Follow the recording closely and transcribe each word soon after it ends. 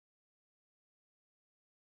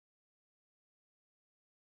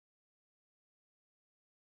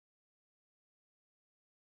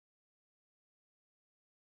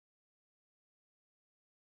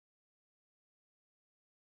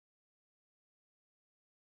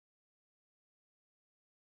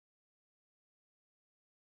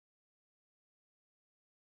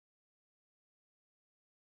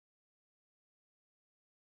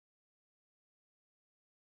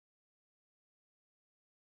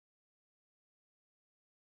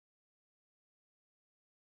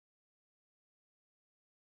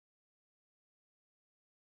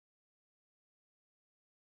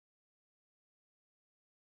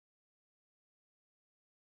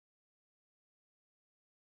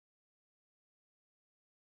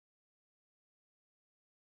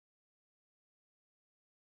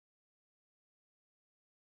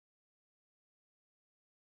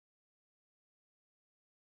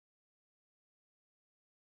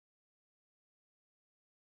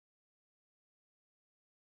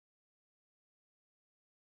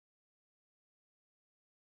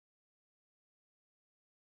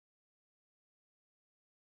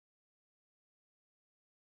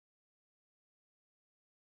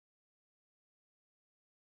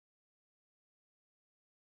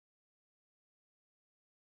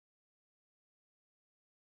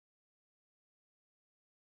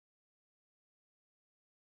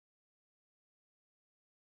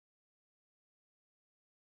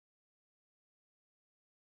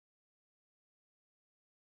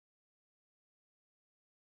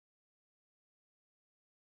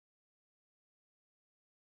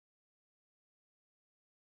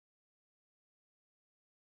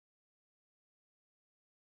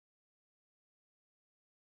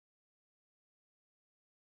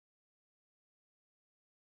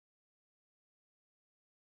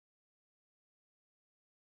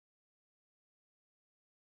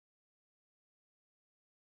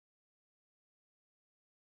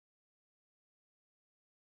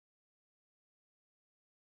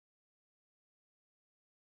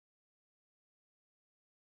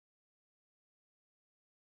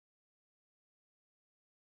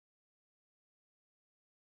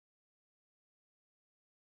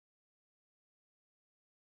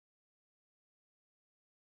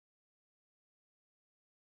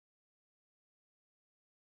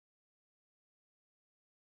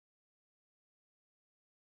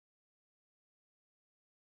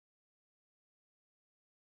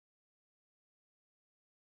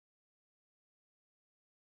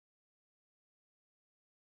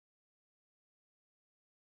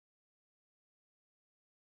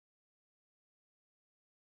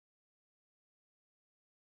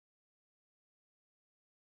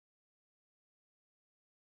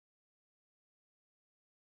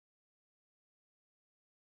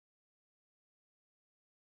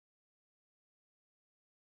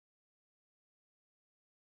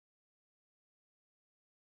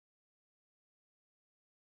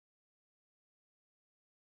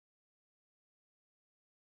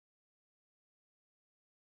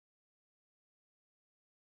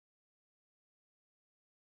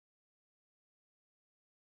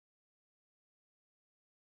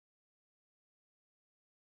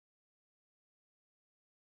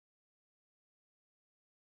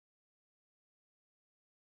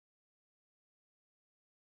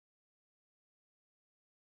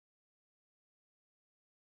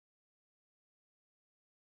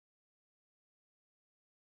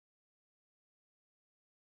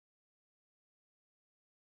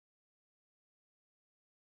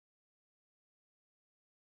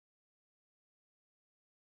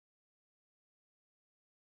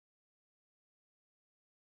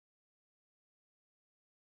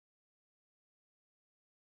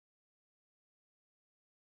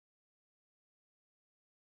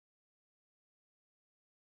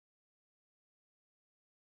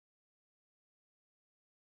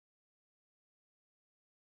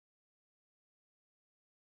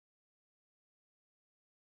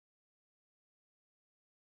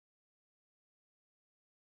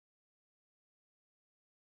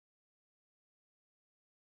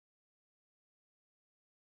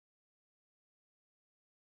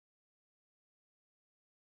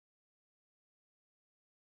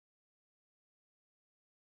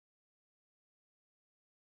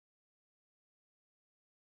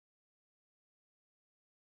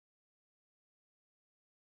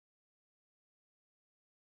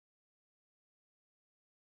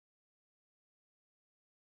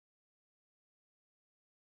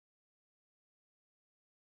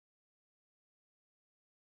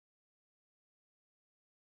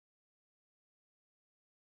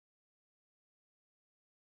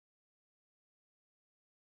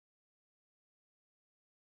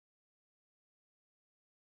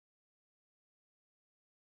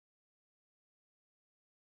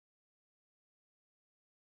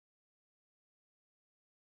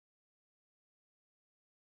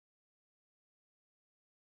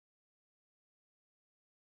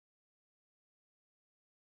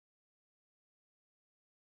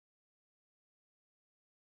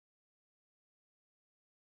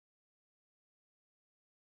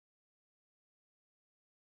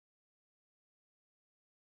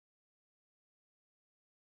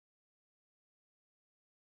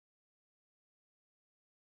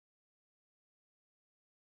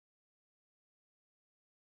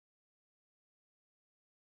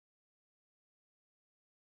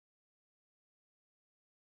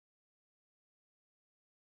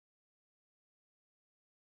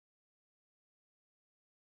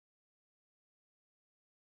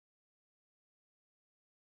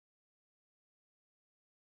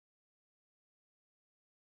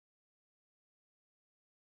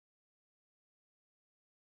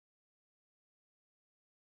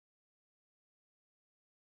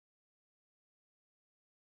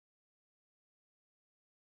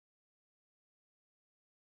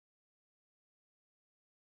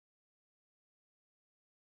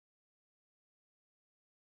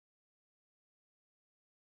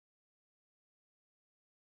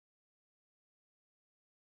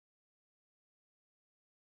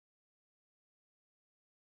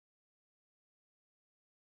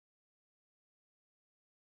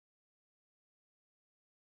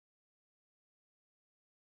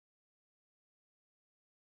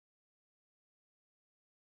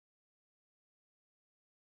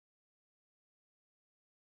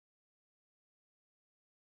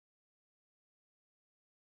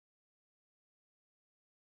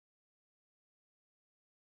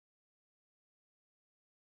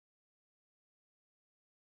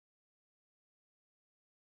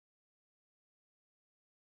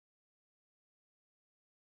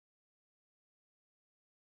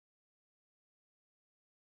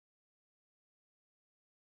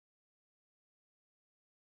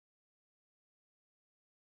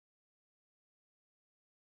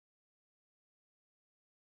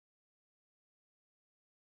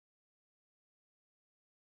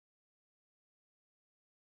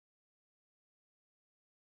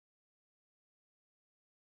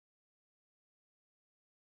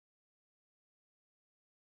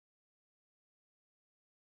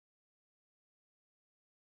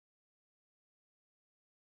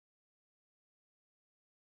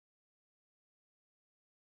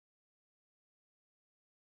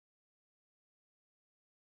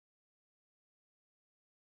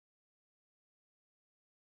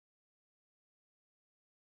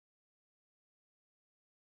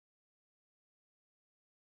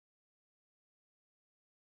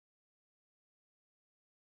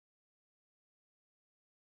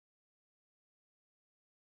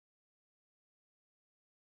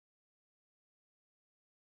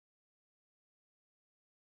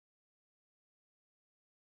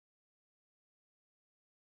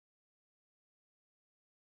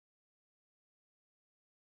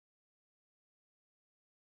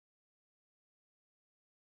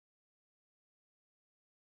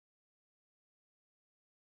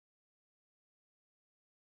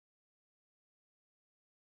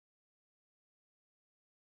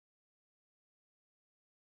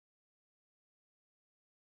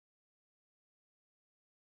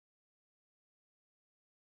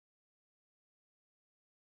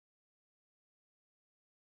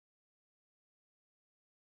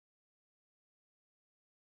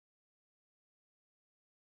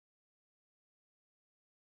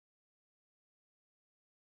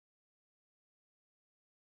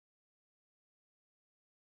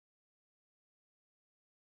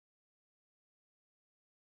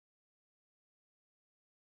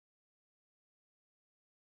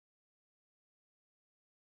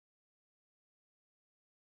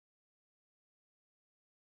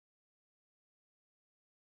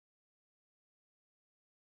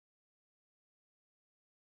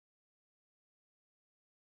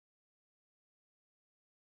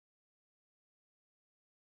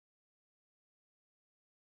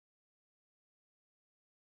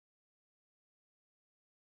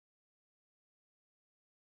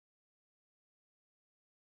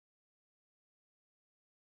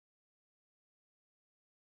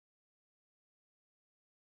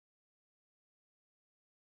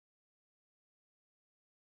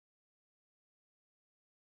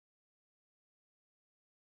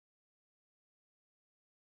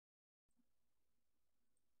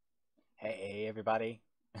Hey everybody.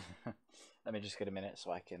 Let me just get a minute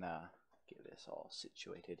so I can get this all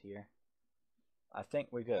situated here. I think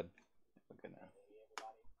we're good. We're good now.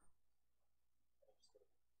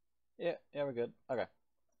 Yeah, we're good. Okay.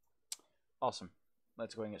 Awesome.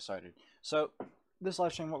 Let's go and get started. So this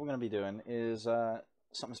live stream, what we're going to be doing is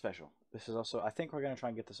something special. This is also, I think we're going to try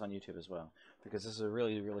and get this on YouTube as well, because this is a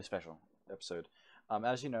really, really special episode.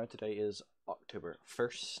 As you know, today is October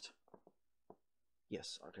 1st.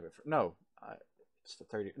 Yes, October 1st. No, it's the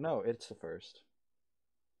 30th. No, it's the 1st.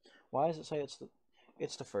 Why does it say it's the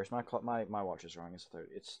 1st? My watch is wrong. It's the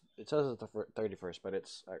 30. It says it's the 31st, but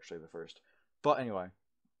it's actually the 1st. But anyway,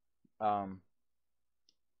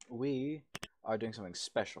 we are doing something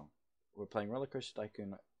special. We're playing Roller Coaster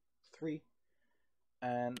Tycoon 3,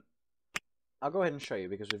 and I'll go ahead and show you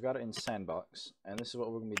because we've got it in Sandbox, and this is what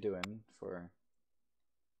we're gonna be doing for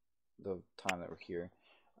the time that we're here.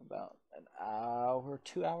 About an hour,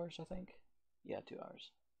 2 hours, I think. Yeah, 2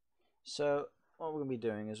 hours. So what we're gonna be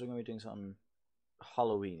doing is we're gonna be doing something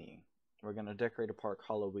Halloweeny. We're gonna decorate a park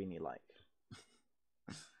Halloweeny like.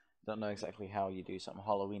 Don't know exactly how you do something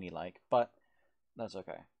Halloweeny like, but that's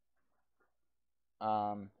okay.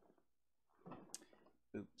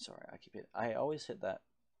 Oops, sorry, I always hit that,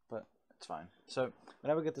 but it's fine. So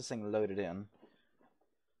whenever we get this thing loaded in,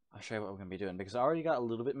 I'll show you what we're gonna be doing because I already got a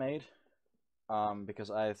little bit made. Because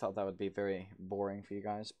I thought that would be very boring for you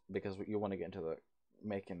guys because you want to get into the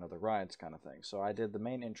making of the rides kind of thing. So I did the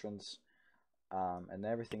main entrance, and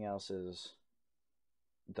everything else is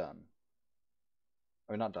done.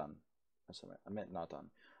 Or not done. That's what I meant not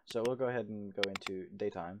done. So we'll go ahead and go into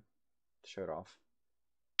daytime to show it off.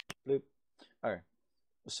 Bloop. Alright.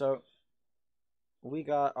 So we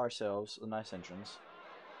got ourselves a nice entrance.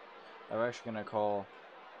 We're actually gonna call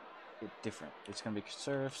it different. It's gonna be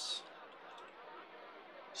Surfs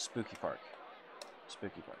Spooky Park.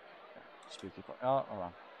 Spooky Park. Yeah. Spooky Park. Oh, hold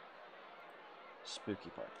on. Spooky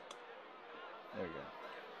Park. There we go.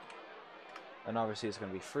 And obviously it's going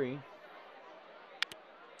to be free.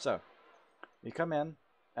 So, you come in,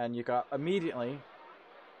 and you got immediately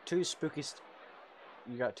two spooky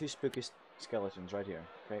skeletons right here.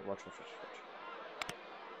 Okay, watch.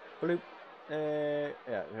 Bloop.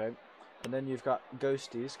 Yeah, okay. And then you've got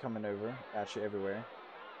ghosties coming over at you everywhere.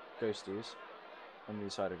 Ghosties on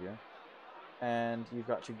the side of you. And you've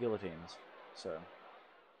got two guillotines. So,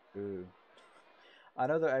 ooh. I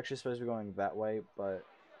know they're actually supposed to be going that way, but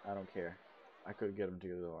I don't care. I could get them to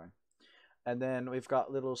go the other way. And then we've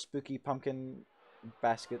got little spooky pumpkin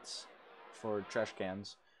baskets for trash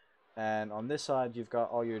cans. And on this side, you've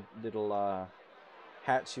got all your little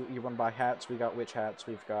hats. You want to buy hats? We got witch hats.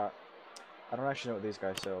 We've got... I don't actually know what these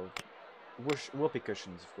guys sell. Whoopee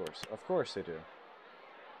cushions, of course. Of course they do.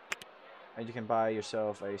 And you can buy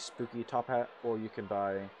yourself a spooky top hat, or you can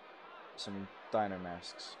buy some dino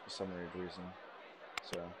masks for some weird reason.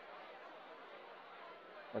 So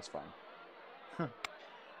that's fine.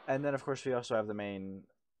 And then of course we also have the main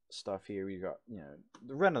stuff here. We got, you know,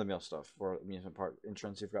 the run-of-the-mill stuff for amusement park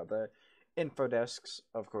entrance. You've got the info desks,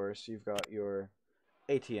 of course. You've got your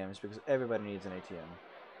ATMs because everybody needs an ATM.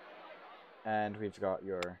 And we've got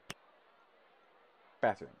your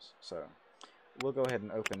bathrooms. So we'll go ahead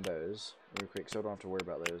and open those real quick so I don't have to worry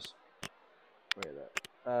about those. Where is that?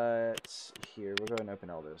 It's here. We'll go ahead and open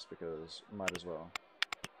all this because might as well.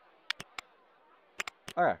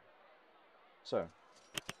 Alright. So,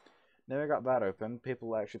 now we got that open. People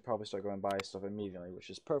will actually probably start going and buy stuff immediately, which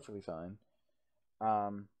is perfectly fine.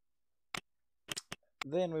 Then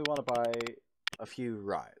we want to buy a few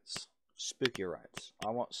rides. Spooky rides.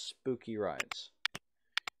 I want spooky rides.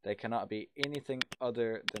 They cannot be anything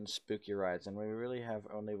other than spooky rides. And we really have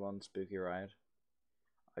only one spooky ride.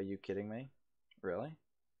 Are you kidding me? Really?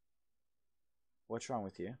 What's wrong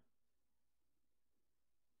with you?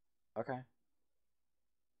 Okay.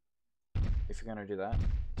 If you're gonna do that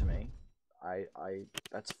to me,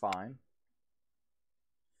 that's fine.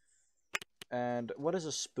 And what is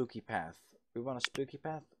a spooky path? We want a spooky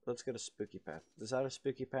path? Let's get a spooky path. Is that a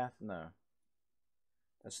spooky path? No.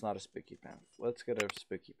 That's not a spooky path. Let's get a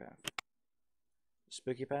spooky path.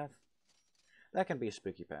 Spooky path? That can be a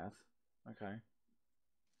spooky path. Okay.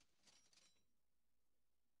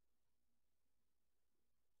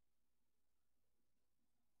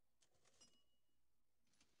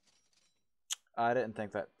 I didn't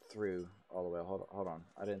think that through all the way. Hold on.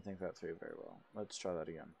 I didn't think that through very well. Let's try that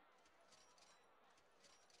again.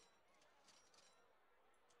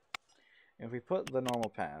 If we put the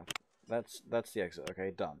normal path, that's the exit.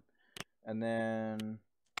 Okay, done. And then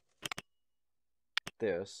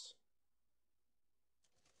this.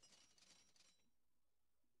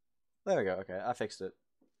 There we go. Okay, I fixed it.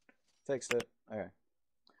 Fixed it. Okay.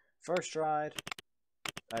 First ride.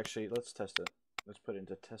 Actually, let's test it. Let's put it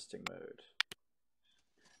into testing mode.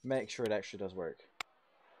 Make sure it actually does work.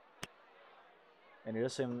 And it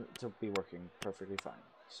does seem to be working perfectly fine.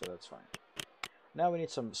 So that's fine. Now we need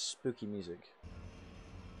some spooky music.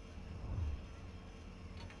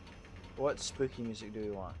 What spooky music do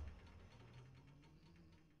we want?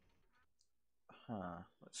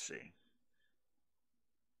 Let's see.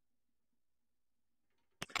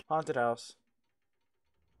 Haunted house.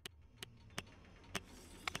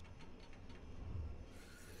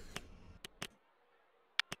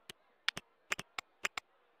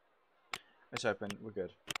 It's open, we're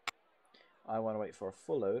good. I want to wait for a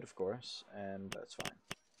full load, of course, and that's fine.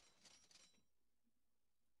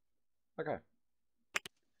 Okay.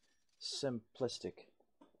 Simplistic.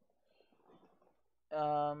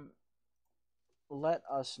 Let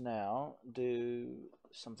us now do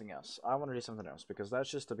something else. I want to do something else because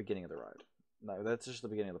that's just the beginning of the ride. No, that's just the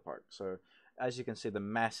beginning of the park. So, as you can see, the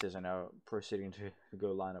masses are now proceeding to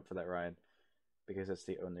go line up for that ride because it's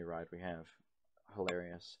the only ride we have.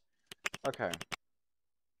 Hilarious. Okay.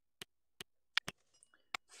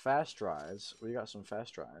 Fast rides. We got some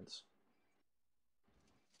fast rides.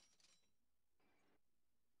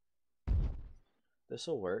 This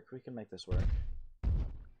will work. We can make this work.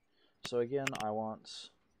 So again, I want...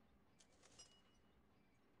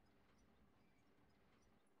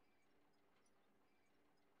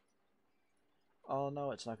 Oh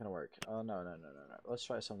no, it's not going to work. Oh no, no, no, no, no. Let's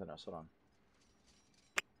try something else. Hold on.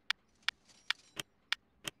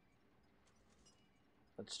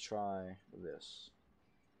 Let's try this.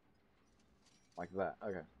 Like that.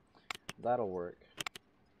 Okay. That'll work.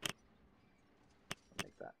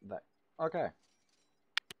 Make that. Okay.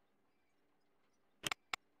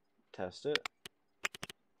 Test it.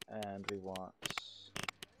 And we want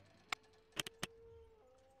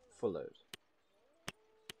full load.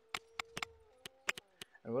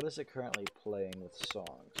 And what is it currently playing with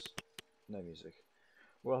songs? No music.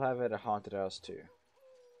 We'll have it a haunted house too.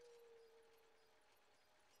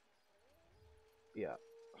 Yeah.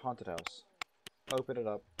 Haunted house. Open it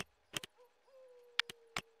up.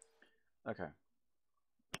 Okay.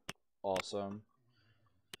 Awesome.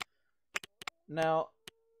 Now,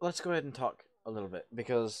 let's go ahead and talk a little bit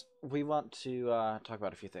because we want to talk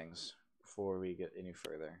about a few things before we get any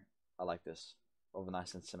further. I like this. Oh,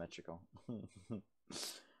 nice and symmetrical.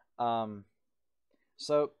 um,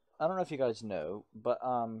 so I don't know if you guys know, but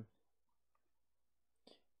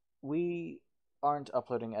we aren't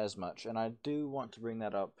uploading as much, and I do want to bring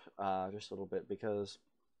that up just a little bit because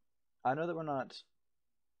I know that we're not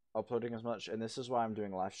uploading as much, and this is why I'm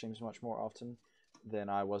doing live streams much more often than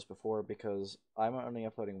I was before because I'm only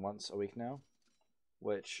uploading once a week now,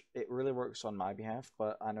 which it really works on my behalf,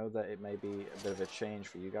 but I know that it may be a bit of a change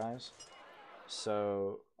for you guys.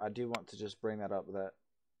 So I do want to just bring that up that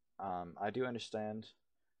I do understand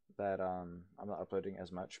that I'm not uploading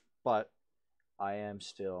as much, but I am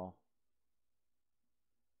still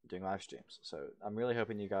doing live streams. So I'm really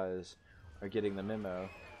hoping you guys are getting the memo,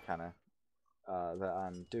 kind of, that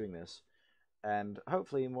I'm doing this. And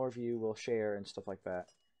hopefully more of you will share and stuff like that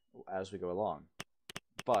as we go along.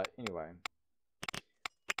 But anyway,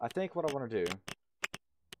 I think what I want to do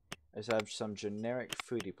is have some generic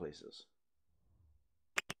foodie places.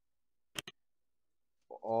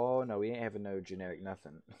 Oh no, we ain't having no generic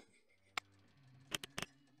nothing.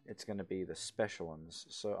 It's gonna be the special ones.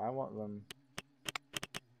 So I want them.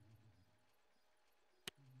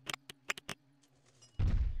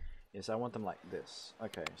 Yes, I want them like this.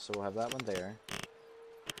 Okay, so we'll have that one there.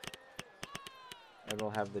 And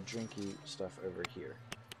we'll have the drinky stuff over here.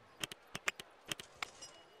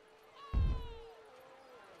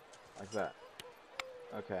 Like that.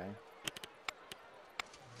 Okay.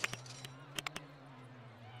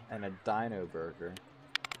 And a dino burger.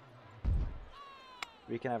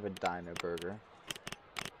 We can have a dino burger.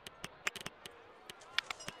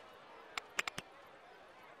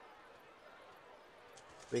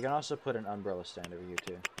 We can also put an umbrella stand over here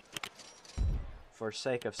too. For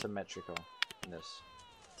sake of symmetricalness.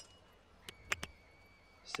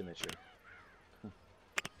 Symmetry.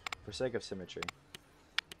 For sake of symmetry.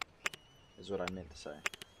 Is what I meant to say.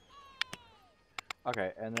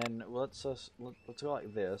 Okay, and then let's go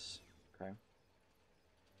like this. Okay.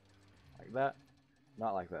 Like that.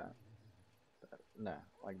 Not like that. No,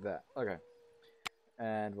 like that. Okay.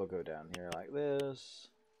 And we'll go down here like this.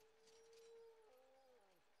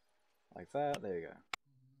 Like that. There you go.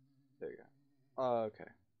 There you go. Okay.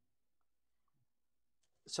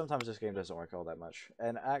 Sometimes this game doesn't work all that much.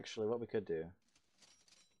 And actually, what we could do,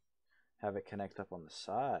 have it connect up on the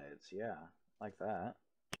sides. Yeah, like that.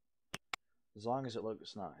 As long as it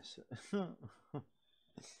looks nice.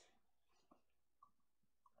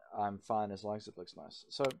 I'm fine as long as it looks nice.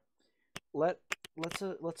 So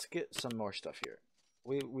let's get some more stuff here.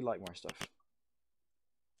 We like more stuff.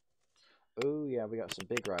 Oh yeah, we got some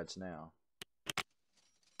big rides now.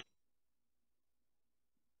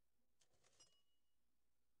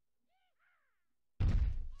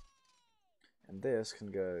 And this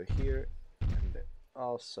can go here and there.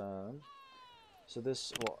 Awesome. So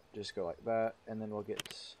this will just go like that, and then we'll get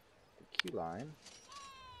the queue line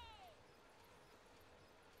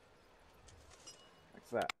like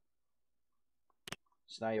that.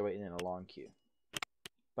 So now you're waiting in a long queue,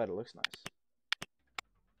 but it looks nice.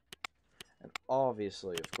 And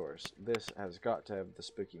obviously, of course, this has got to have the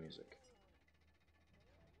spooky music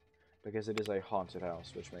because it is a haunted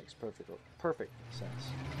house, which makes perfect sense.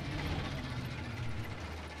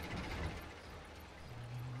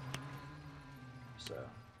 So,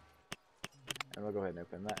 and we'll go ahead and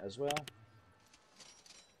open that as well.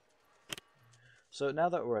 So now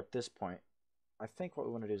that we're at this point, I think what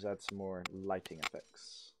we want to do is add some more lighting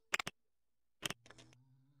effects.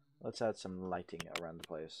 Let's add some lighting around the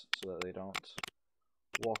place so that they don't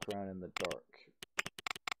walk around in the dark.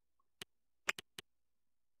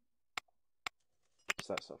 It's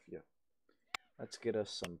that stuff, yeah. Let's get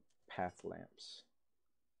us some path lamps.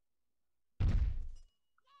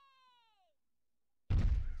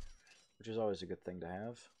 Which is always a good thing to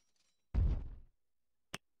have.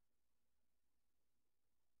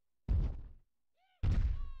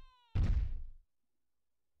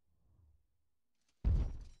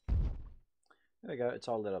 There we go, it's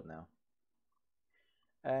all lit up now.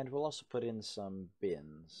 And we'll also put in some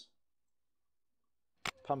bins.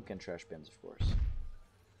 Pumpkin trash bins, of course.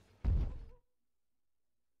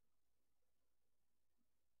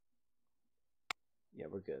 Yeah,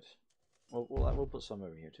 we're good. We'll put some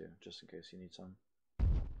over here too, just in case you need some.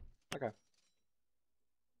 Okay.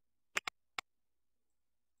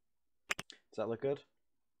 Does that look good?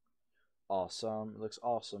 Awesome. It looks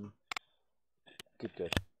awesome. Good,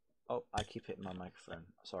 good. Oh, I keep hitting my microphone.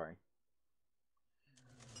 Sorry.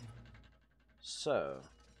 So,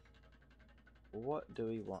 what do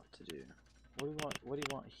we want to do? What do you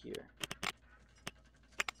want here?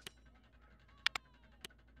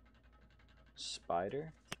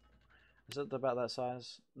 Spider? Is it about that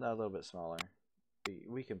size? No, a little bit smaller.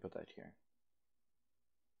 We can put that here.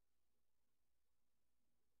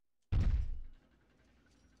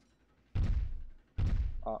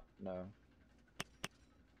 Oh, no.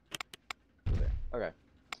 There. Okay.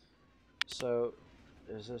 So,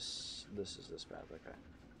 is this is this path, okay.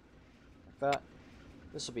 Like that.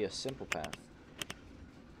 This will be a simple path.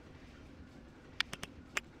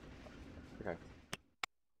 Okay.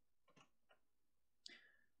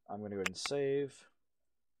 I'm gonna go ahead and save.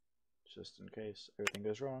 Just in case everything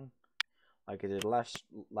goes wrong. Like it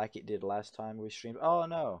did last time we streamed. Oh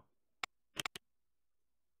no.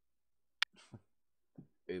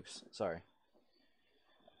 Oops, sorry.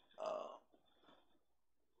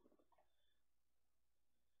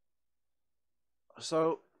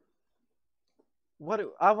 So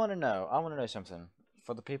I want to know something.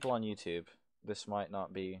 For the people on YouTube, this might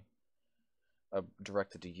not be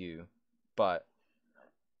directed to you, but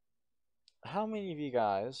how many of you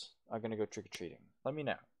guys are going to go trick-or-treating? Let me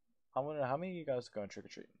know. I want to know how many of you guys are going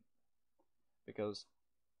trick-or-treating. Because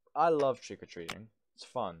I love trick-or-treating. It's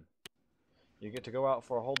fun. You get to go out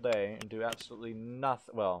for a whole day and do absolutely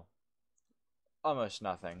nothing. Well, almost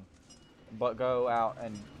nothing. But go out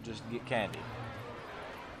and just get candy.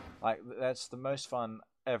 Like, that's the most fun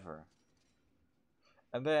ever.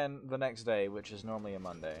 And then the next day, which is normally a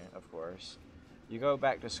Monday, of course, you go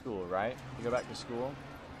back to school, right? You go back to school,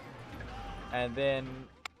 and then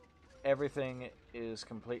everything is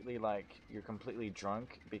completely like you're completely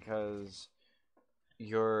drunk because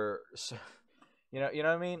you're, so, you know what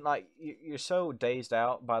I mean? Like you're so dazed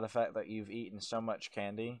out by the fact that you've eaten so much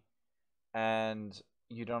candy, and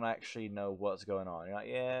you don't actually know what's going on. You're like,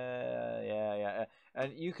 yeah,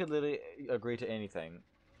 and you could literally agree to anything,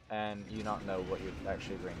 and you not know what you're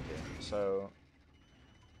actually agreeing to. So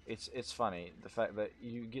it's funny the fact that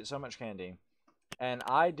you get so much candy, and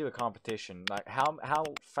I do a competition like how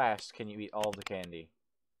fast can you eat all the candy,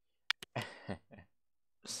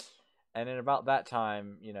 and in about that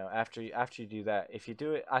time, you know, after you do that, if you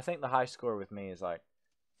do it, I think the high score with me is like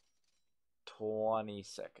 20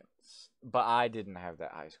 seconds, but I didn't have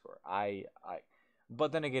that high score.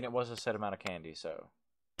 But then again, it was a set amount of candy, so.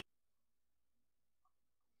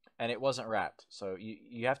 And it wasn't wrapped, so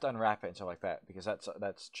you have to unwrap it and stuff like that because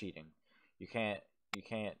that's cheating. You can't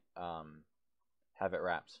have it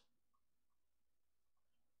wrapped.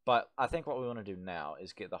 But I think what we want to do now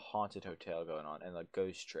is get the haunted hotel going on and the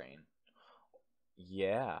ghost train.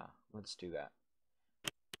 Yeah, let's do that.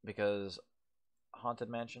 Because haunted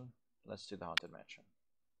mansion, let's do the haunted mansion.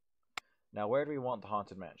 Now, where do we want the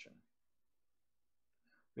haunted mansion?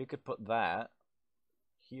 We could put that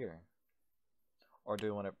here. Or do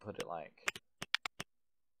we want to put it like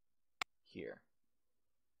here?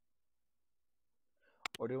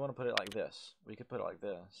 Or do we want to put it like this? We could put it like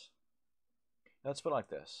this. Let's put it like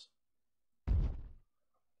this.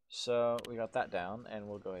 So we got that down, and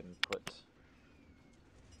we'll go ahead and put...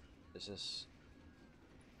 Is this...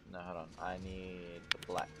 No, hold on. I need the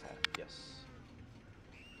black path. Yes.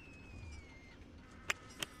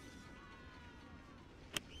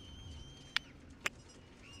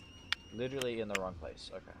 Literally in the wrong place.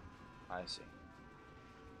 Okay. I see.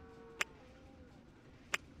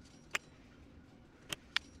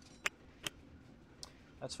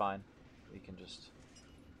 That's fine. We can just...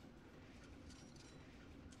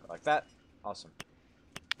 go like that. Awesome.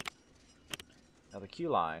 Now the queue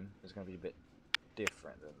line is going to be a bit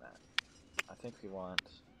different than that. I think we want...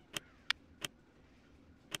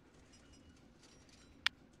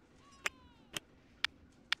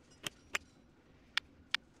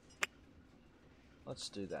 Let's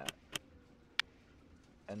do that.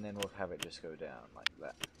 And then we'll have it just go down like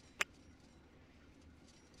that.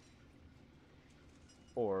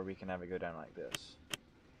 Or we can have it go down like this.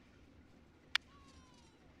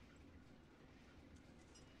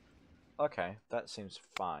 Okay, that seems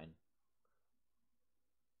fine.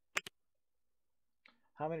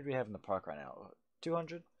 How many do we have in the park right now?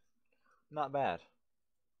 200? Not bad.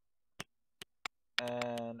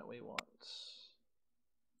 And we want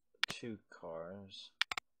 2 cars.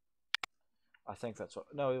 I think that's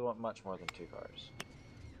what... No, we want much more than 2 cars.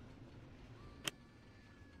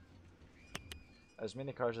 As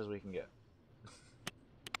many cars as we can get.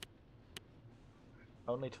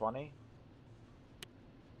 Only 20?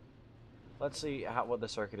 Let's see what the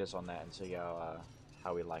circuit is on that and see how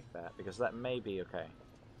we like that. Because that may be okay.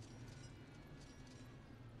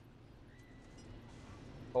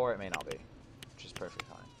 Or it may not be. Which is perfectly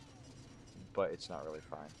fine. But it's not really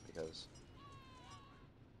fine because...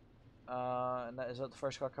 and is that the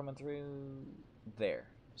first car coming through? There.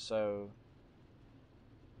 So...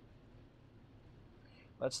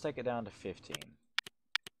 let's take it down to 15.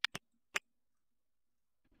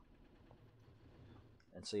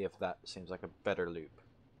 And see if that seems like a better loop.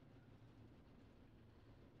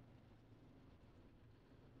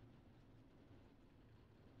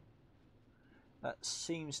 That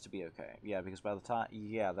seems to be okay. Yeah, because by the time...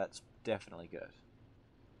 yeah, that's definitely good.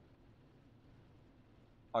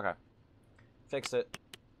 Okay. Fixed it.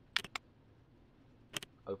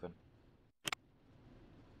 Open.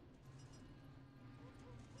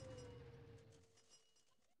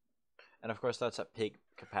 And of course that's at peak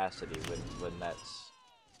capacity when that's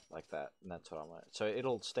like that. And that's what I want. So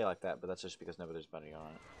it'll stay like that, but that's just because nobody's betting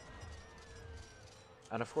on it.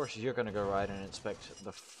 And of course you're going to go ride and inspect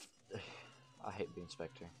the... I hate the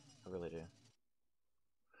inspector. I really do.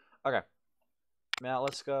 Okay. Now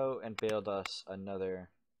let's go and build us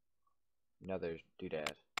another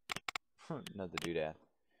doodad. Another doodad.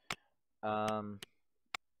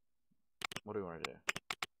 What do we want to do?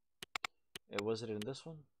 Was it in this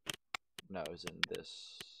one? No, it was in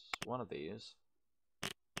this one of these.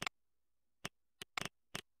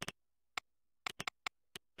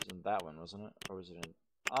 It was in that one, wasn't it? Or was it in...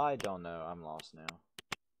 I don't know. I'm lost now.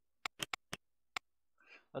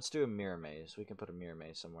 Let's do a mirror maze. We can put a mirror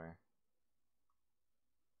maze somewhere.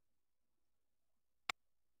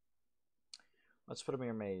 Let's put a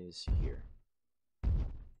mirror maze here.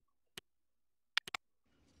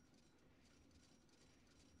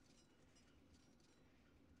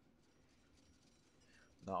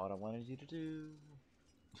 Not what I wanted you to do.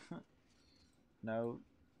 No.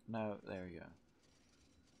 No, there we go.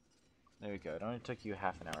 There we go. It only took you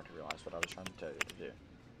half an hour to realize what I was trying to tell you to do.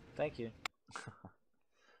 Thank you.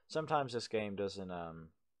 Sometimes this game doesn't, a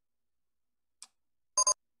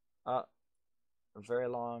very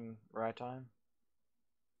long ride time.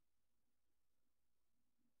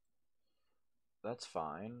 That's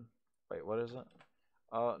fine. Wait, what is it?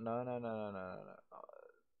 Oh, no, no, no, no, no, no,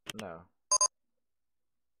 no.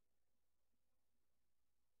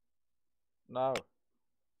 No. No.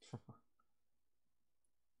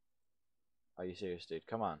 Are you serious, dude?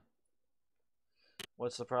 Come on.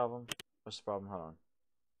 What's the problem? What's the problem? Hold on.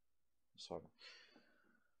 What's the problem?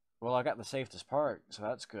 Well, I got the safest park, so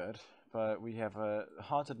that's good. But we have a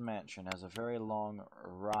haunted mansion has a very long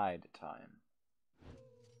ride time.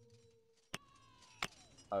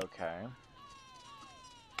 Okay.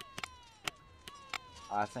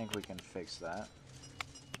 I think we can fix that.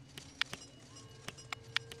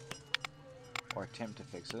 Or attempt to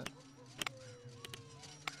fix it.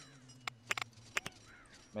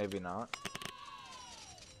 Maybe not.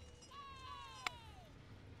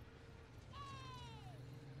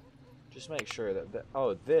 Just make sure that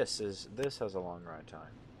oh, this has a long ride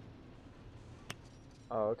time.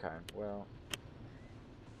 Oh, okay.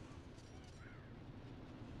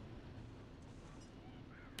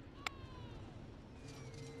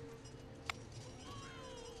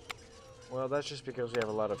 Well, that's just because we have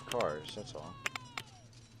a lot of cars, that's all.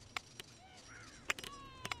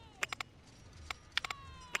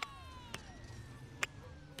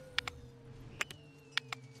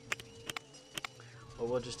 Well,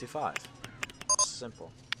 we'll just do 5.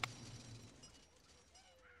 Simple.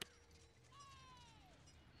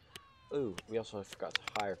 Ooh, we also forgot to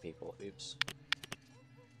hire people. Oops.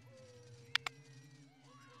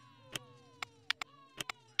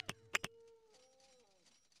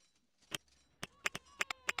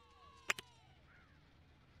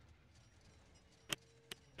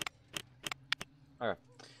 Alright,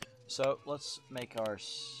 so let's make our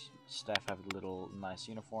staff have a little nice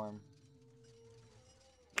uniform.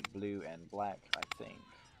 Blue and black, I think.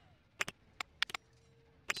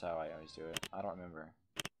 That's how I always do it. I don't remember.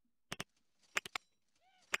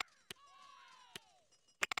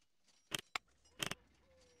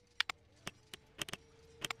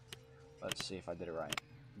 Let's see if I did it right.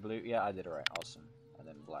 Blue, yeah, I did it right. Awesome. And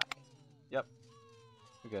then black. Yep.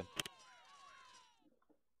 We're good.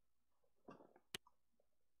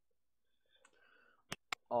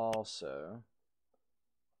 Also,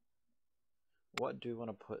 what do we want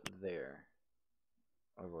to put there?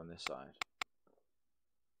 Over on this side.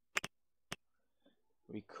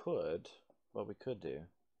 What we could do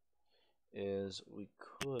is we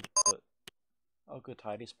could put, oh good,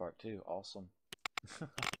 tidy spark too, awesome.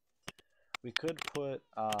 We could put,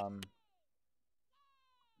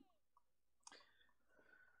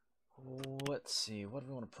 let's see, what do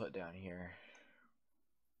we want to put down here?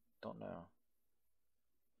 Don't know.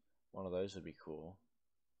 One of those would be cool.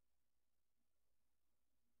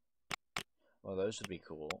 Well, those would be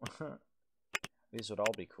cool. These would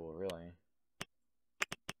all be cool, really.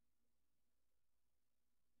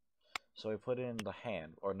 So we put in the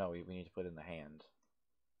hand, or no, we need to put in the hand.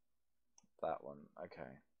 That one,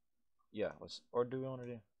 okay. Yeah, let's, or do we want to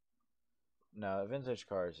do? No, vintage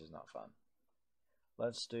cars is not fun.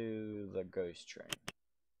 Let's do the ghost train.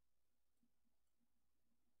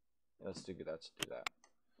 Let's do that.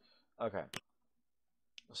 Okay.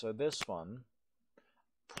 So this one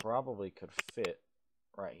probably could fit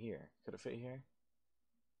right here. Could it fit here?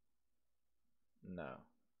 No.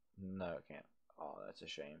 No, it can't. Oh, that's a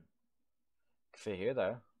shame. Could fit here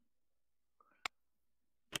though.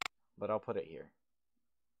 But I'll put it here.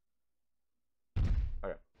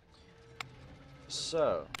 Okay.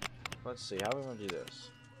 So, let's see. How are we going to do this?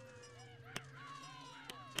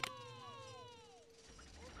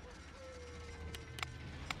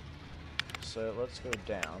 So, let's go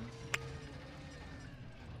down.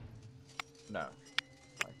 No.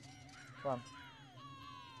 Like, come on.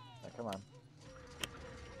 No, come on.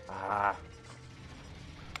 Ah.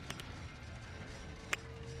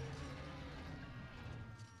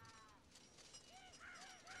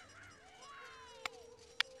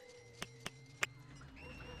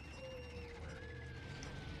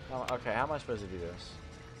 Okay, how am I supposed to do this?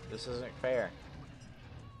 This isn't fair.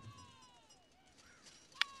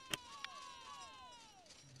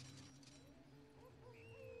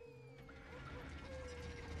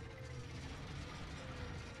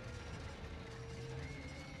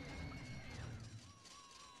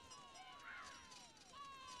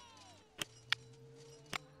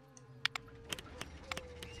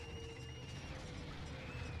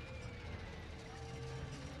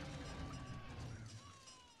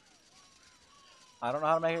 I don't know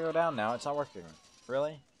how to make it go down now. It's not working.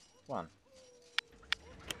 Really? Come on.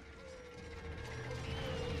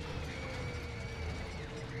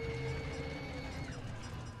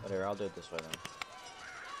 Whatever, I'll do it this way then.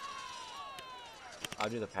 I'll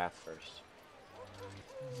do the path first.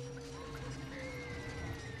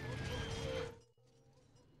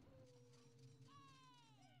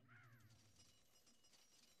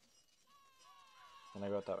 Can I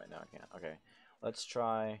go out that way? No, I can't. Okay. Let's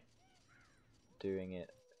try doing it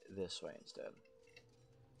this way instead.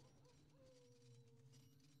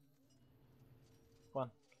 Come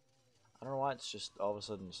on. I don't know why it's just all of a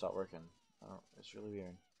sudden stopped working. It's really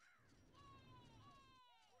weird.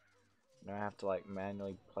 Now I have to like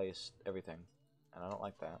manually place everything, and I don't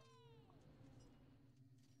like that.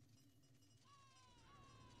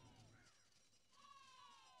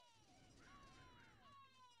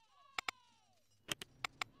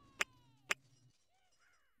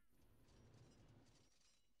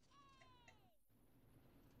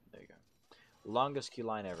 Longest queue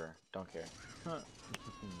line ever. Don't care.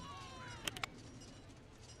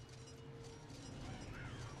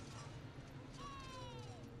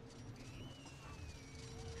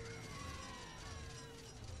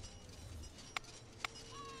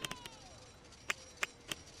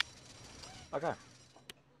 Okay.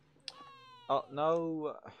 Oh,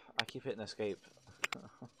 no. I keep hitting escape.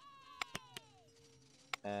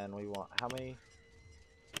 And we want how many?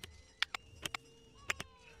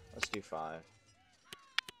 Let's do 5.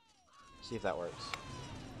 See if that works.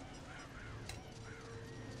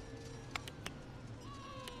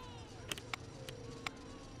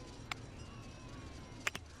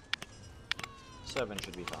 Seven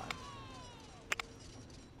should be fine.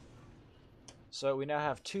 So we now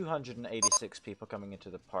have 286 people coming into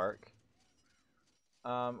the park.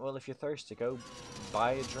 Well, if you're thirsty, go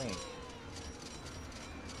buy a drink.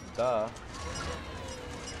 Duh.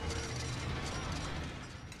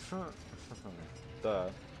 Duh.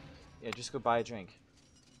 Yeah, just go buy a drink.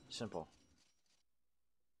 Simple.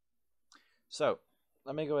 So,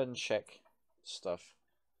 let me go ahead and check stuff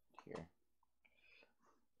here.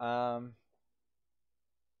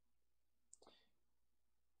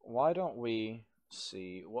 Why don't we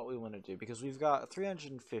see what we want to do? Because we've got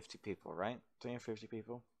 350 people, right? 350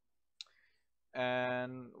 people.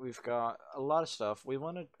 And we've got a lot of stuff. We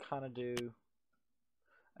want to kind of do...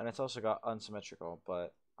 And it's also got unsymmetrical,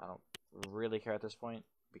 but I don't really care at this point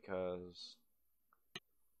because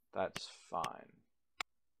that's fine.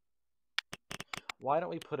 Why don't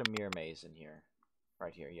we put a mirror maze in here?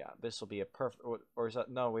 Right here, yeah. This will be a perfect... Or is that...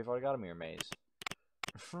 No, we've already got a mirror maze.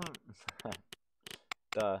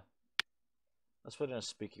 Duh. Let's put in a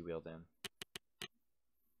spooky wheel then.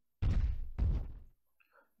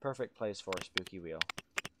 Perfect place for a spooky wheel.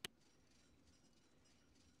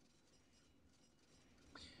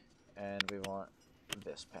 And we want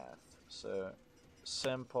this path. So,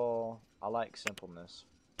 simple. I like simpleness.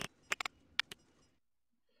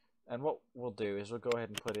 And what we'll do is we'll go ahead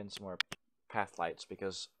and put in some more path lights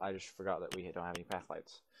because I just forgot that we don't have any path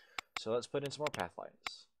lights. So let's put in some more path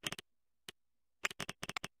lights.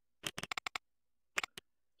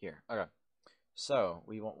 Here. Okay. So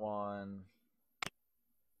we want one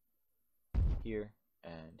here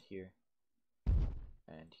and here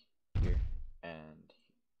and here and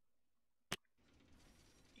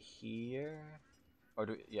here. Or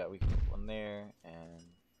do we, yeah, we can put one there and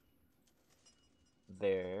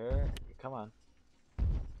there. Come on.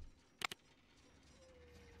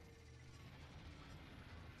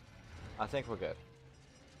 I think we're good.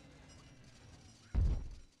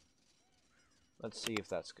 Let's see if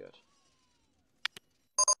that's good.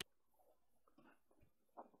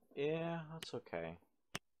 Yeah, that's okay.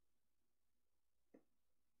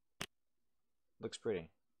 Looks pretty.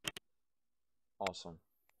 Awesome.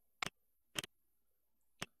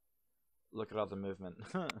 Look at all the movement.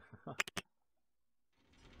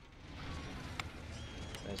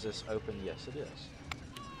 Is this open? Yes, it is.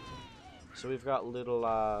 So we've got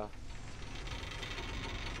little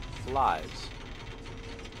flies.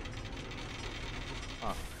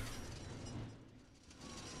 Huh.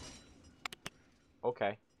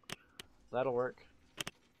 Okay. That'll work.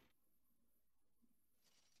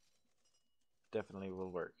 Definitely will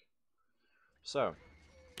work. So,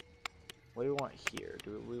 what do we want here?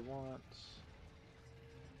 Do we want...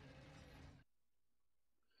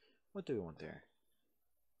 What do we want there?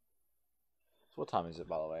 So what time is it,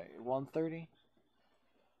 by the way? 1:30?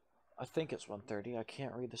 I think it's 1:30. I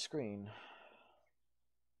can't read the screen.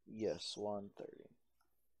 Yes, 1:30.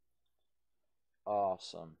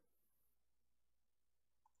 Awesome.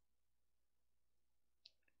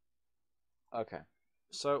 Okay.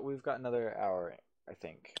 So we've got another hour, I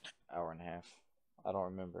think. Hour and a half. I don't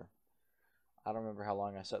remember. I don't remember how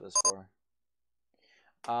long I set this for.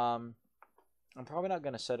 I'm probably not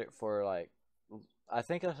going to set it for, like... I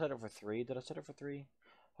think I set it for 3. Did I set it for 3?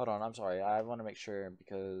 Hold on, I'm sorry. I want to make sure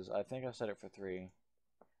because I think I set it for 3.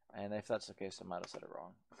 And if that's the case, I might have said it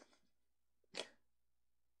wrong.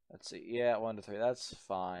 Let's see. Yeah, 1 to 3. That's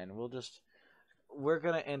fine. We're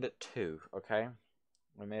going to end at 2, okay?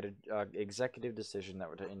 We made an executive decision that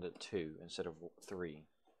we're to end at 2 instead of 3.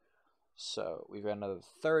 So, we've got another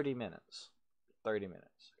 30 minutes. 30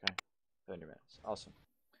 minutes, okay? 30 minutes. Awesome.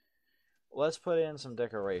 Let's put in some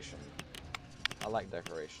decoration. I like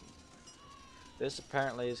decoration. This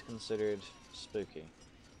apparently is considered spooky.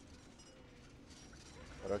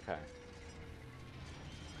 But okay.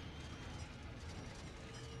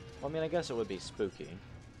 Well, I mean, I guess it would be spooky.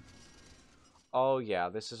 Oh, yeah,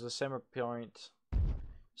 this is the center point.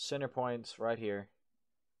 Center point right here.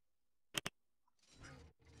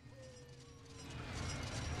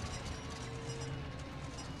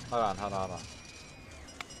 Hold on, hold on, hold on.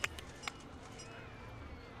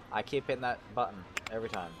 I keep hitting that button every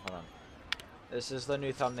time. Hold on. This is the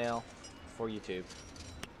new thumbnail for YouTube.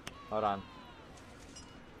 Hold on.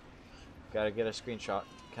 Gotta get a screenshot.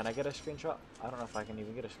 Can I get a screenshot? I don't know if I can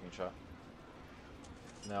even get a screenshot.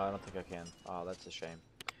 No, I don't think I can. Oh, that's a shame.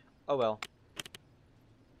 Oh well.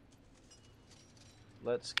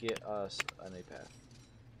 Let's get us a new path.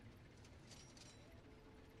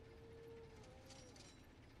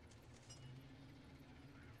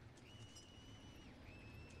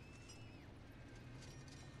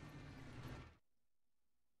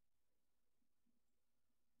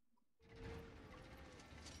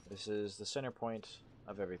 This is the center point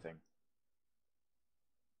of everything.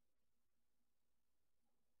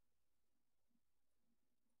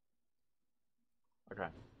 Okay.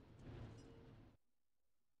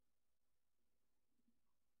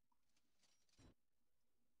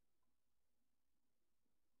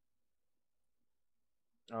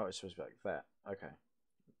 Oh, it's supposed to be like that. Okay.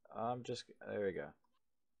 There we go.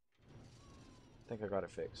 I think I got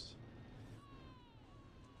it fixed.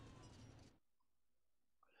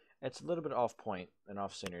 It's a little bit off point and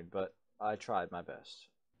off centered, but I tried my best.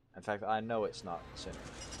 In fact, I know it's not centered.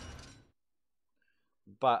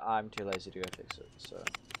 But I'm too lazy to go fix it, so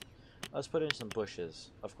let's put in some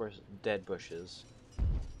bushes. Of course, dead bushes.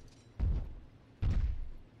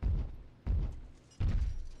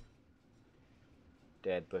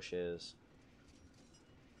 Dead bushes.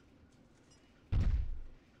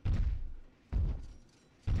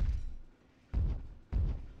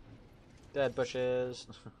 Dead bushes.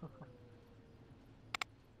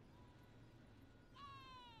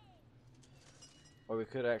 Or we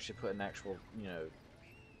could actually put an actual, you know,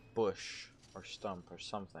 bush or stump or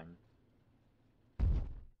something.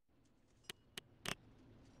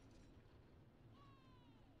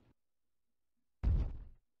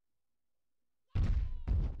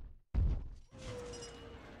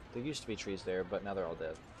 There used to be trees there, but now they're all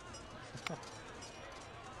dead.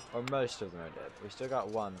 Or most of them are dead. We still got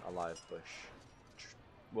one alive bush.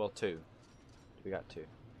 Well, two. We got two.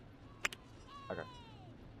 Okay.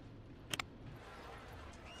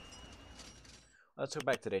 Let's go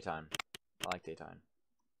back to daytime. I like daytime.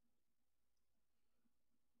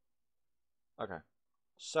 Okay.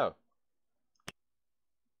 So,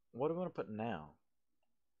 what do we want to put now?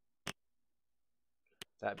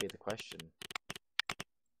 That'd be the question.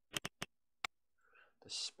 The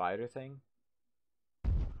spider thing?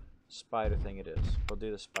 Spider thing it is. We'll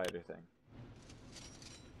do the spider thing.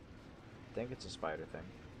 I think it's a spider thing.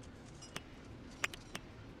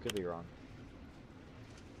 Could be wrong.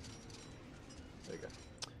 There you go.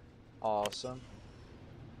 Awesome.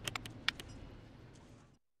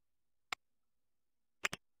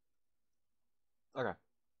 Okay.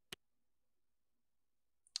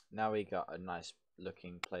 Now we got a nice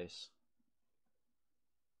looking place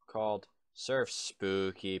called Surf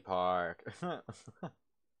Spooky Park.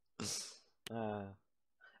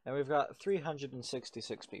 And we've got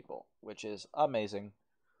 366 people, which is amazing.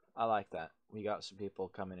 I like that. We got some people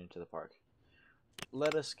coming into the park.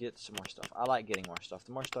 Let us get some more stuff. I like getting more stuff.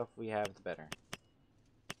 The more stuff we have, the better.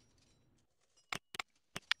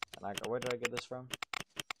 And where did I get this from?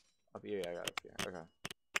 Up here, yeah, I got it up here. Okay.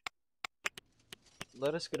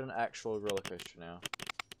 Let us get an actual roller coaster now.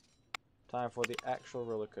 Time for the actual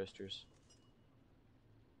roller coasters.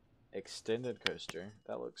 Extended coaster.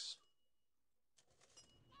 That looks...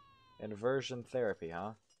 Inversion therapy,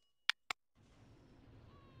 huh?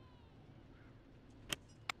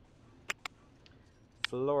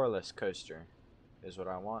 Floorless coaster is what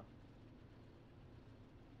I want.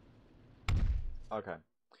 Okay.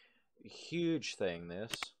 Huge thing,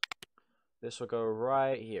 this. This will go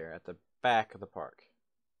right here at the back of the park.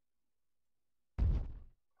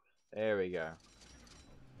 There we go.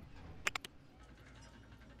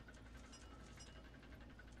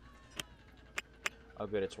 Oh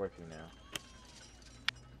good, it's working now.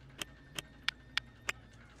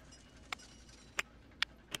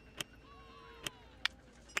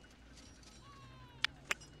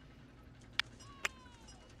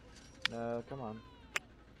 No, come on.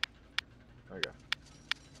 There we go.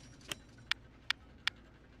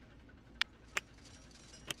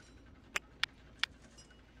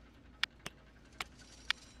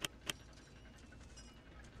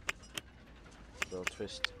 We'll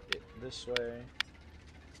twist it this way.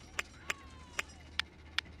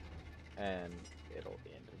 And it'll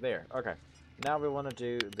end there. Okay. Now we want to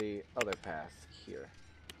do the other path here.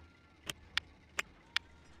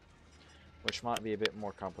 Which might be a bit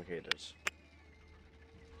more complicated.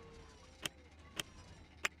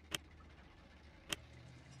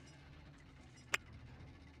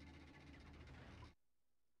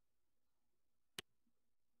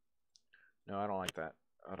 No, I don't like that.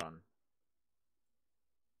 Hold on.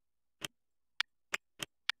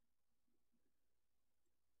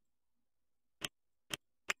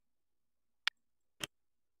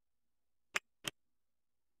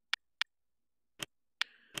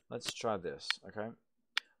 Let's try this, okay?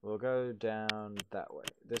 We'll go down that way.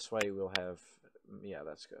 This way we'll have... Yeah,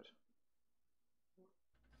 that's good.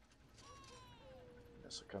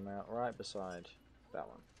 This will come out right beside that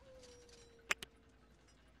one.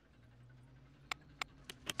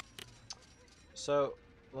 So,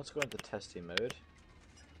 let's go into testing mode.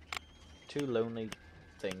 2 lonely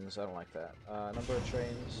things, I don't like that. Number of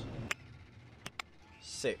trains...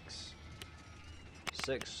 6.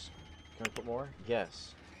 6. Can we put more?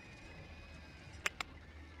 Yes.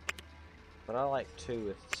 But I like 2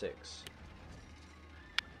 with 6.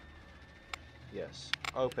 Yes.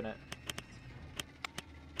 Open it.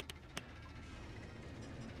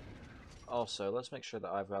 Also, let's make sure that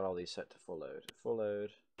I've got all these set to full load. Full load.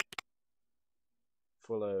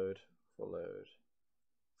 Full load.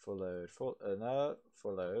 Full load. Full load. No.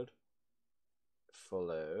 Full load. Full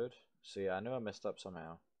load. See, I knew I messed up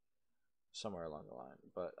somehow. Somewhere along the line.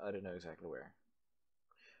 But I didn't know exactly where.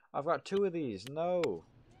 I've got 2 of these. No!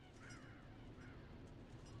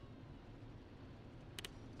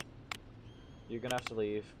 You're gonna have to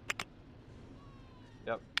leave.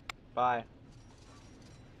 Yep. Bye.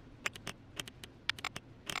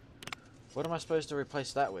 What am I supposed to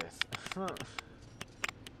replace that with?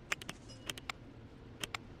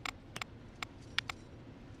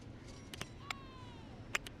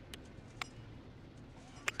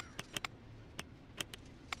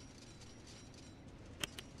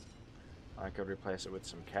 I could replace it with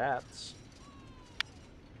some cats.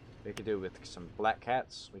 We could do it with some black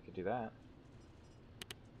cats. We could do that.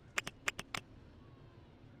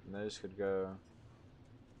 And those could go...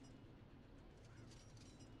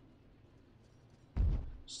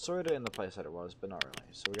 sort of in the place that it was, but not really.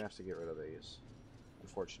 So we're gonna have to get rid of these,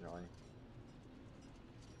 unfortunately.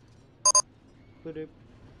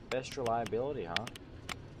 Best reliability, huh?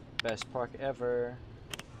 Best park ever.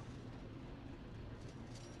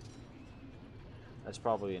 That's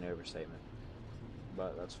probably an overstatement,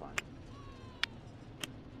 but that's fine.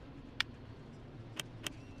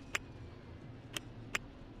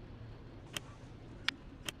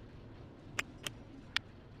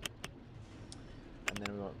 And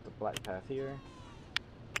then we want the black path here,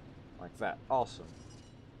 like that. Awesome.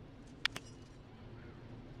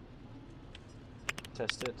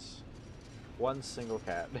 Test it. 1 single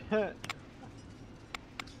cat.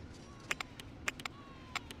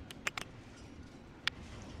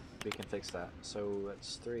 We can fix that. So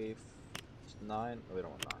that's 3, 9. Oh, we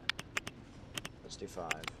don't want 9. Let's do 5.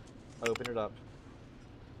 Open it up.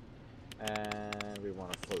 And we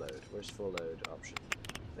want a full load. Where's full load option?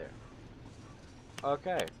 There.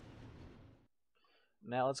 Okay.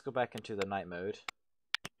 Now let's go back into the night mode.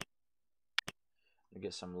 And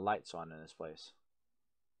get some lights on in this place.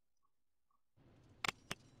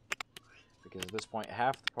 Because at this point,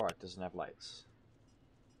 half the park doesn't have lights.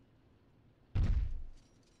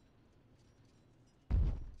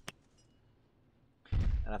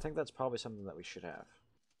 And I think that's probably something that we should have.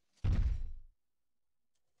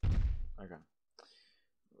 Okay.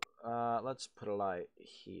 Let's put a light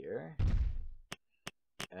here.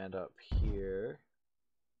 And up here.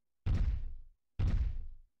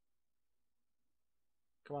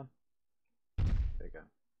 Come on. There you go.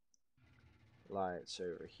 Lights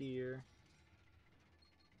over here.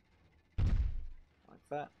 Like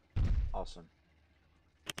that. Awesome.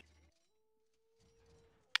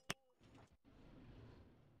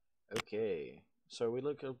 Okay. So we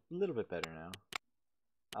look a little bit better now.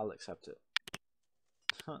 I'll accept it.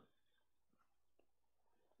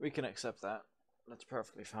 We can accept that. That's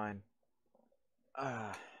perfectly fine.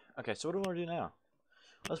 Okay, so what do we want to do now?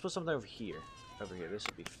 Let's put something over here. Over here. This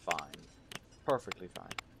would be fine. Perfectly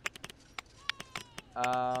fine.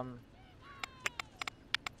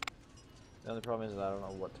 The only problem is that I don't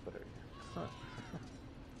know what to put over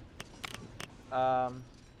here.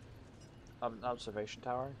 An observation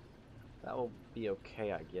tower? That will be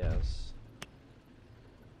okay, I guess.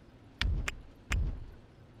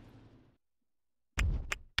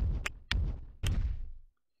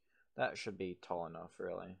 That should be tall enough,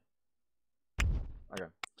 really. Okay.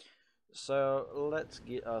 So, let's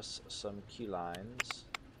get us some key lines.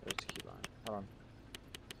 Where's the key line? Hold on.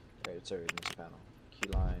 Okay, it's over in this panel. Key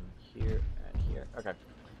line here and here. Okay.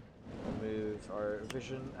 We'll move our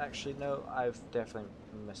vision. Actually, no, I've definitely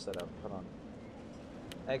messed that up. Hold on.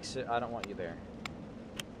 Exit. I don't want you there.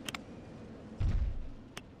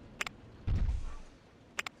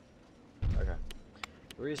 Okay.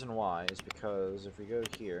 The reason why is because if we go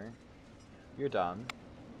here, you're done.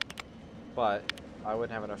 But I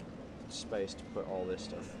wouldn't have enough space to put all this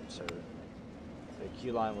stuff, so the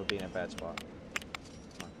queue line would be in a bad spot.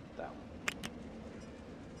 That one.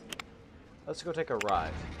 Let's go take a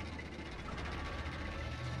ride.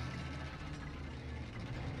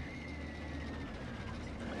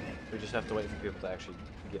 We just have to wait for people to actually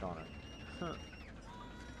get on it. Huh.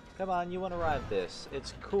 Come on, you want to ride this?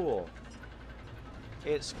 It's cool.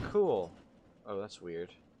 It's cool. Oh, that's weird.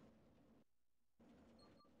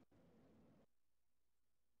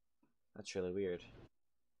 That's really weird.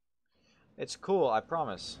 It's cool, I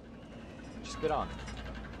promise. Just get on.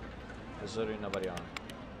 There's literally nobody on.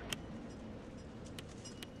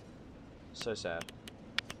 So sad.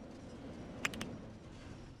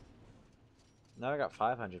 Now I got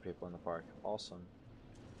 500 people in the park. Awesome.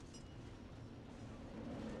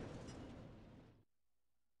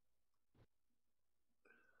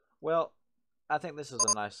 Well, I think this is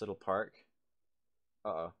a nice little park.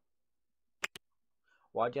 Uh-oh.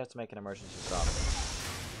 Why'd you have to make an emergency stop?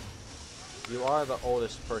 You are the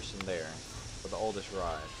oldest person there. Or the oldest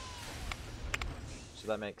ride. So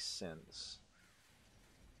that makes sense.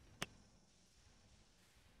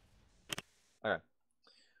 Okay.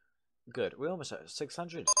 Good. We almost have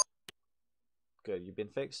 600. Good. You've been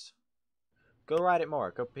fixed. Go ride it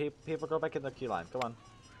more. Go, people, go back in the queue line. Come on.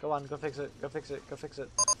 Go on. Go fix it. Go fix it. Go fix it.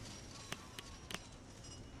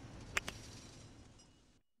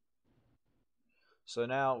 So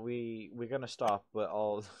now we're gonna stop, but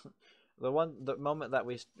all the moment that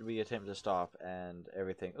we attempt to stop and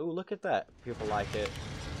everything. Oh, look at that! People like it.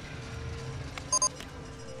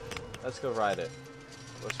 Let's go ride it.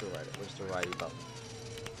 Let's go ride it. Where's the ridey button?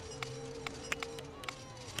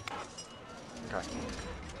 Okay.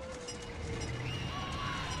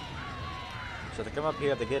 So they come up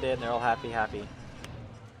here, they get in, they're all happy.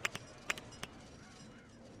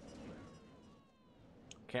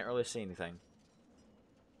 Can't really see anything.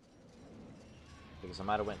 Because I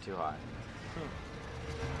might have went too high.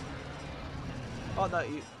 Oh, no,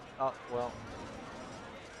 you... Oh, well.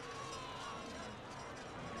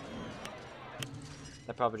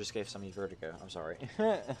 That probably just gave some of you vertigo. I'm sorry.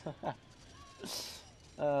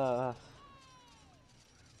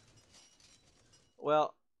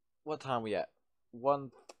 Well, what time are we at?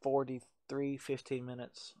 1:43, 15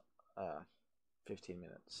 minutes. 15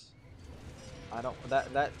 minutes. I don't...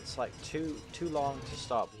 That's like too long to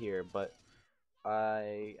stop here, but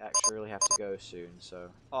I actually really have to go soon, so...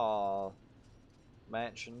 Aww.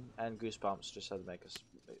 Mansion and Goosebumps just had to make us...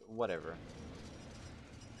 Whatever.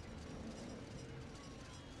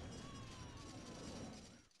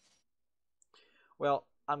 Well,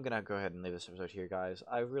 I'm gonna go ahead and leave this episode here, guys.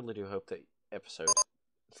 I really do hope that episode...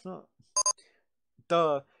 It's not...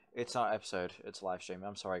 Duh! It's not episode, it's live stream.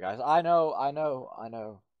 I'm sorry, guys. I know.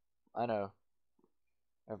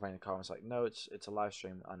 Everybody in the comments like, no, it's a live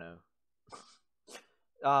stream. I know.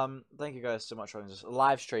 Thank you guys so much for watching this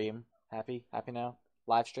live stream. Happy now?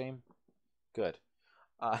 Live stream? Good.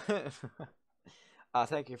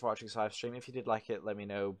 Thank you for watching this live stream. If you did like it, let me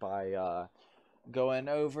know by going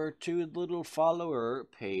over to the little follower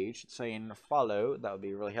page saying follow. That would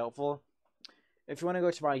be really helpful. If you want to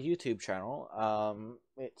go to my YouTube channel,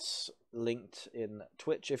 it's linked in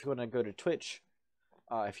Twitch. If you want to go to Twitch,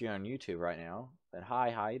 if you're on YouTube right now, then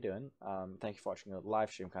hi, how you doing? Thank you for watching a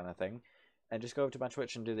live stream kind of thing. And just go over to my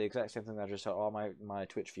Twitch and do the exact same thing that I just told all my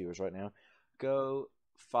Twitch viewers right now. Go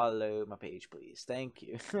follow my page, please. Thank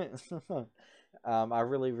you. I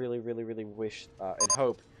really wish and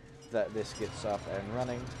hope that this gets up and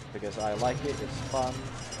running because I like it. It's fun.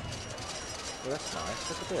 Oh, that's nice.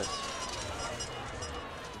 Look at this.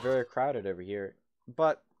 Very crowded over here.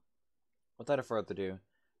 But without further ado,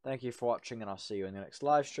 thank you for watching, and I'll see you in the next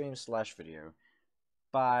live stream / video.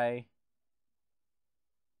 Bye.